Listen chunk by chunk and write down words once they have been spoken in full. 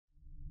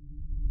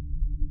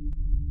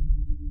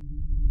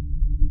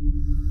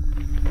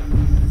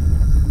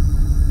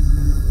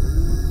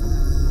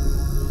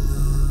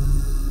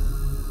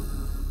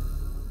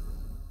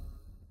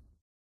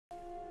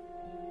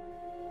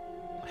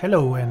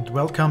Hello and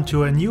welcome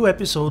to a new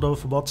episode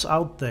of What's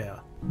Out There.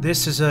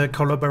 This is a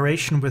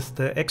collaboration with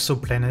the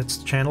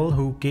Exoplanets channel,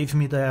 who gave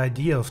me the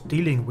idea of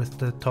dealing with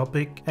the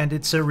topic, and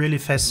it's a really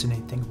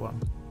fascinating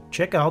one.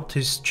 Check out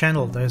his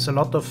channel, there's a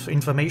lot of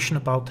information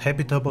about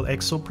habitable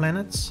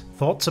exoplanets,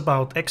 thoughts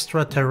about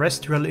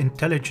extraterrestrial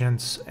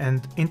intelligence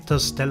and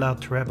interstellar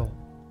travel.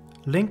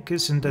 Link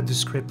is in the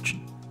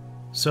description.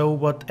 So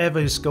whatever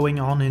is going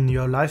on in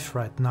your life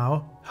right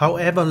now,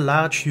 however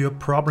large your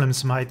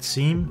problems might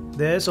seem,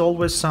 there's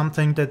always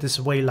something that is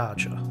way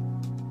larger.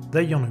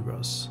 The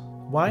universe.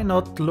 Why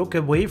not look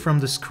away from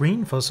the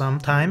screen for some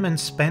time and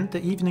spend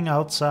the evening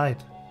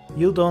outside?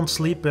 You don't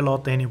sleep a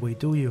lot anyway,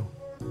 do you?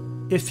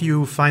 If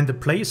you find a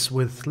place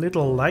with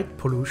little light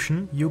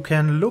pollution, you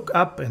can look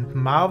up and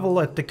marvel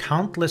at the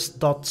countless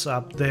dots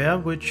up there,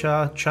 which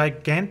are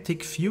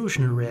gigantic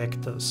fusion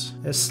reactors,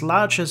 as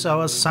large as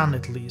our sun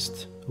at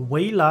least,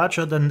 way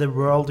larger than the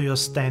world you're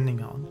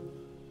standing on.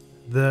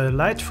 The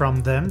light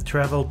from them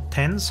traveled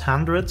tens,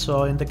 hundreds,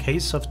 or in the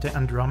case of the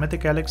Andromeda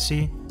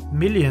galaxy,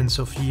 millions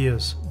of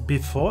years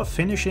before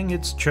finishing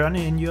its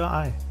journey in your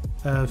eye.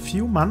 A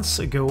few months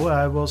ago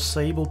I was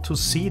able to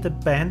see the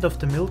band of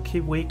the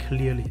Milky Way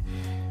clearly,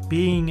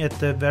 being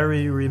at a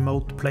very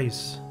remote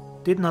place.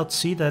 Did not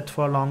see that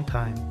for a long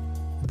time.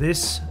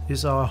 This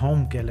is our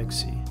home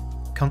galaxy,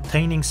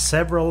 containing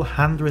several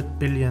 100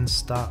 billion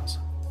stars.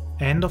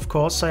 And of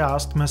course I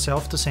asked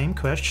myself the same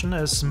question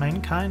as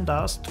mankind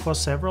asked for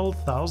several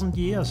thousand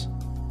years.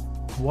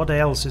 What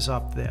else is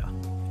up there?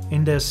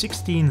 In the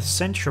 16th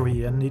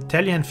century, an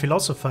Italian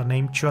philosopher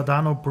named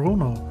Giordano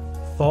Bruno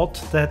thought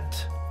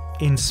that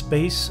in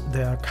space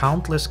there are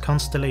countless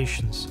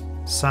constellations,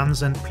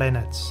 suns and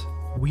planets.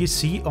 We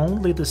see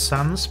only the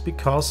suns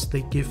because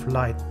they give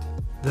light.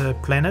 The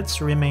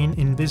planets remain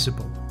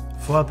invisible,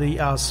 for they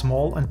are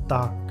small and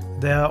dark.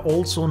 There are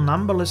also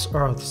numberless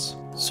Earths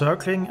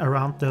circling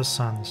around their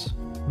suns,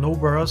 no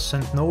worse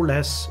and no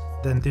less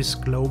than this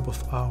globe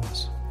of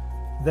ours.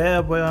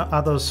 There were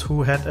others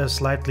who had a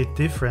slightly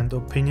different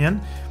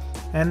opinion,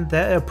 and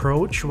their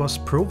approach was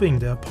proving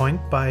their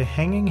point by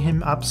hanging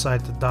him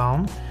upside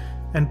down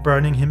and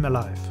burning him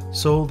alive.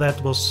 So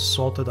that was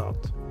sorted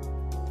out.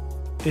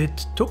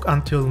 It took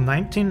until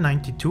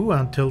 1992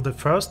 until the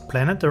first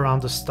planet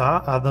around a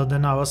star other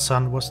than our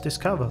sun was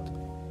discovered.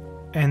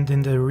 And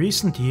in the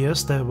recent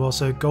years there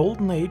was a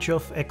golden age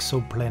of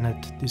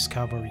exoplanet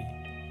discovery.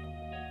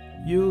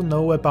 You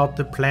know about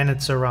the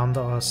planets around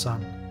our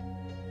sun.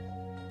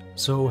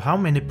 So how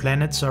many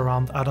planets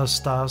around other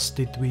stars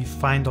did we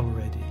find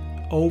already?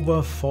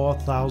 Over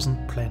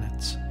 4,000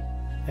 planets.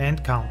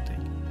 And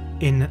counting.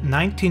 In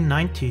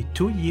 1990,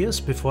 2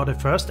 years before the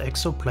first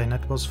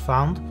exoplanet was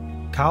found,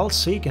 Carl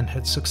Sagan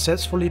had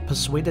successfully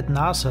persuaded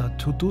NASA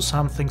to do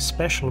something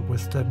special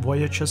with the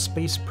Voyager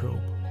space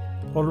probe.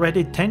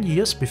 Already 10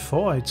 years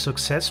before, it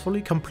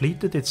successfully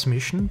completed its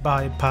mission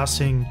by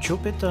passing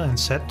Jupiter and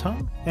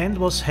Saturn and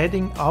was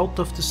heading out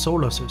of the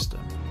solar system,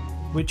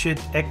 which it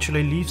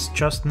actually leaves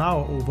just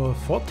now, over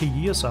 40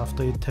 years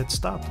after it had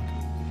started.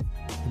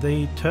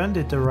 They turned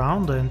it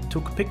around and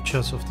took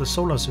pictures of the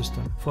solar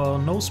system for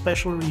no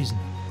special reason.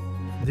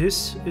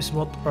 This is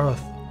what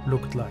Earth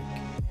looked like.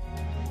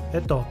 A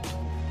dot.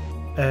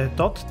 A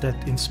dot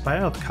that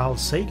inspired Carl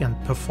Sagan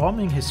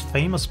performing his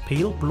famous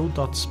pale blue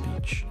dot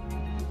speech.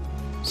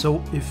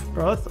 So if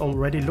Earth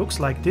already looks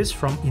like this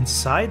from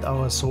inside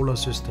our solar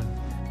system,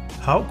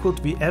 how could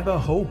we ever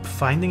hope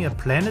finding a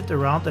planet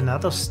around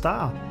another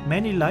star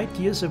many light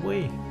years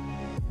away?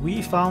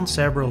 We found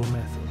several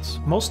methods.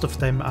 Most of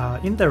them are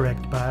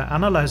indirect, by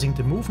analyzing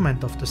the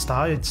movement of the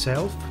star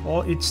itself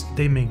or its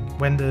dimming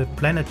when the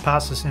planet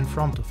passes in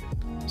front of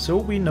it. So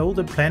we know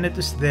the planet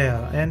is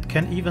there and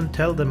can even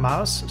tell the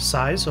mass,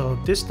 size or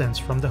distance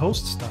from the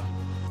host star.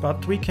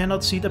 But we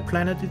cannot see the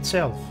planet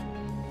itself.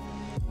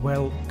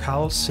 Well,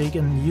 Carl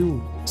Sagan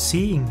knew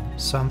seeing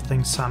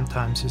something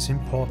sometimes is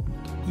important,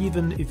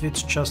 even if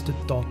it's just a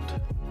dot.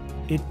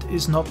 It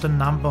is not a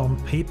number on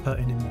paper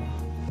anymore.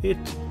 It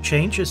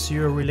changes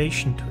your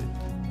relation to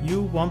it.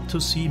 You want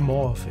to see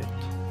more of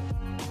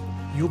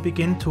it. You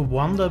begin to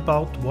wonder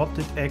about what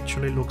it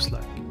actually looks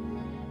like.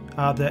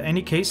 Are there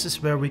any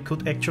cases where we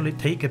could actually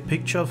take a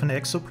picture of an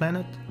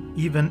exoplanet,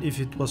 even if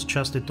it was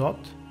just a dot?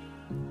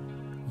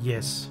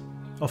 Yes.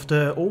 Of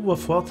the over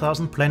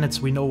 4,000 planets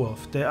we know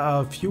of, there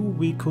are a few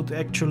we could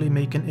actually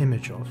make an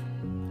image of.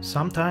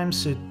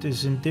 Sometimes it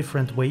is in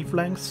different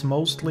wavelengths,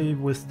 mostly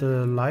with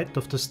the light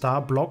of the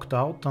star blocked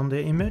out on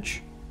the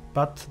image,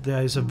 but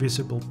there is a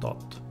visible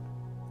dot.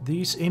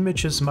 These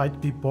images might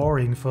be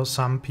boring for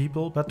some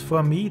people, but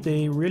for me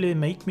they really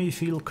make me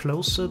feel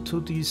closer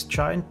to these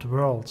giant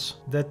worlds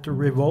that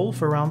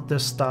revolve around the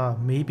star,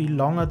 maybe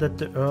longer than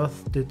the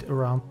Earth did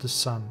around the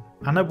sun.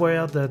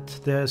 Unaware that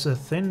there is a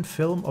thin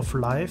film of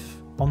life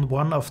on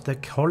one of their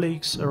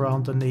colleagues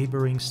around a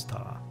neighboring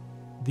star.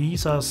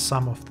 These are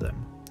some of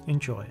them.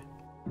 Enjoy.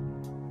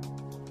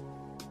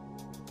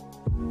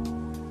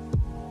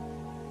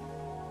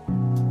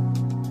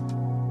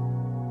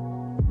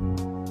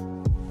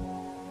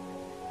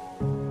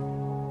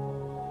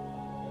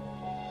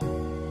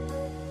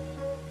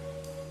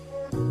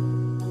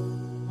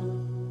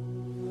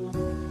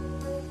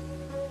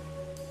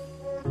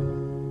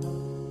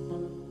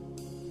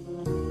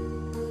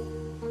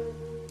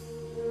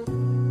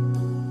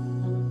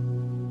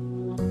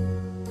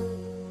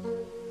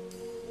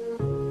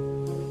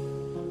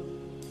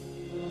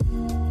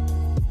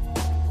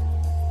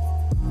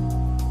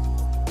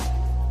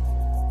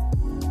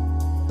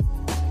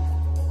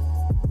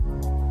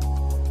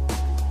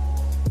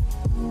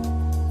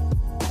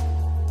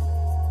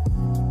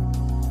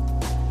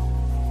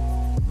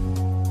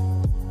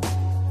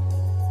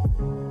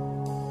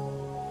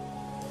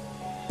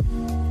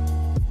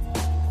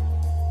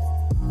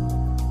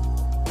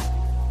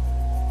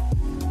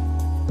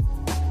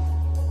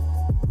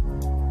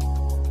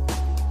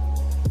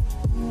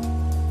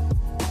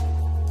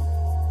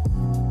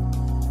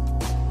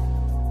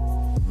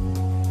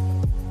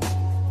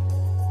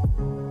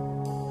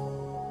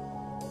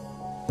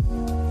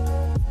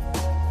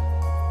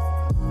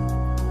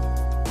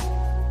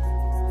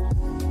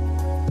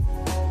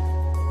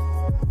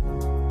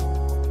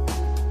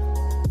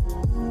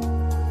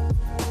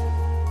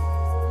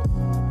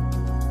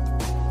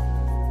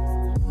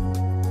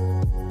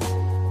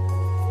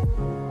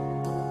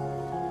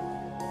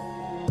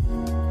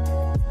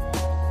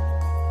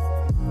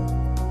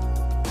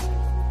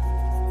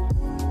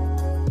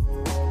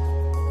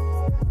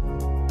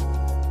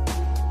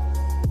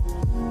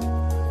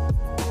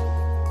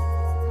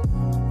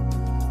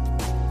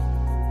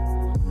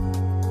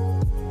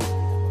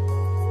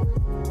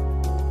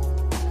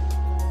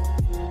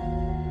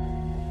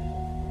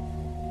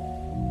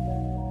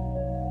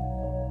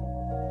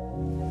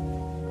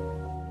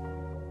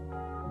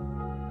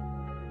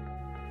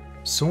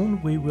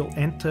 Soon we will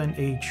enter an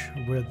age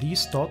where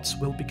these dots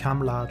will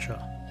become larger.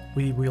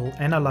 We will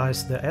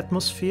analyze their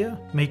atmosphere,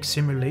 make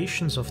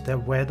simulations of their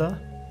weather,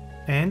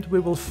 and we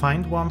will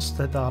find ones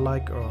that are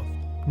like Earth.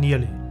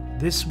 Nearly.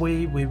 This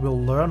way we will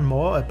learn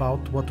more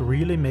about what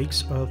really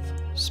makes Earth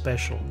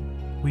special.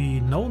 We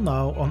know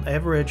now on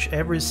average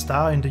every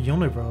star in the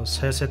universe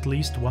has at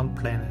least one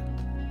planet.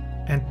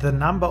 And the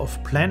number of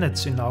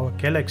planets in our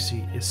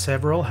galaxy is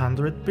several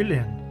hundred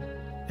billion.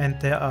 And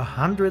there are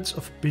hundreds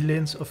of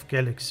billions of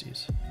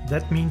galaxies.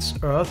 That means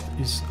Earth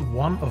is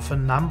one of a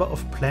number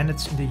of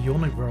planets in the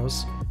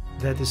universe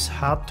that is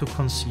hard to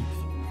conceive.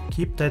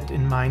 Keep that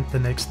in mind the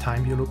next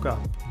time you look up.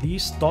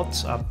 These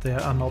dots up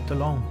there are not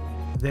alone.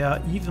 There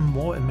are even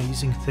more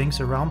amazing things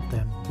around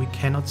them we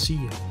cannot see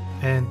yet.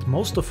 And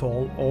most of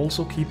all,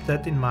 also keep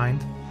that in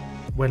mind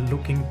when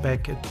looking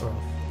back at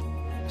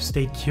Earth.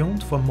 Stay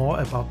tuned for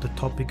more about the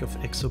topic of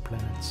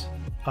exoplanets.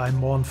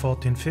 I'm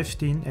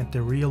Morn1415 and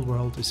the real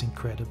world is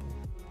incredible.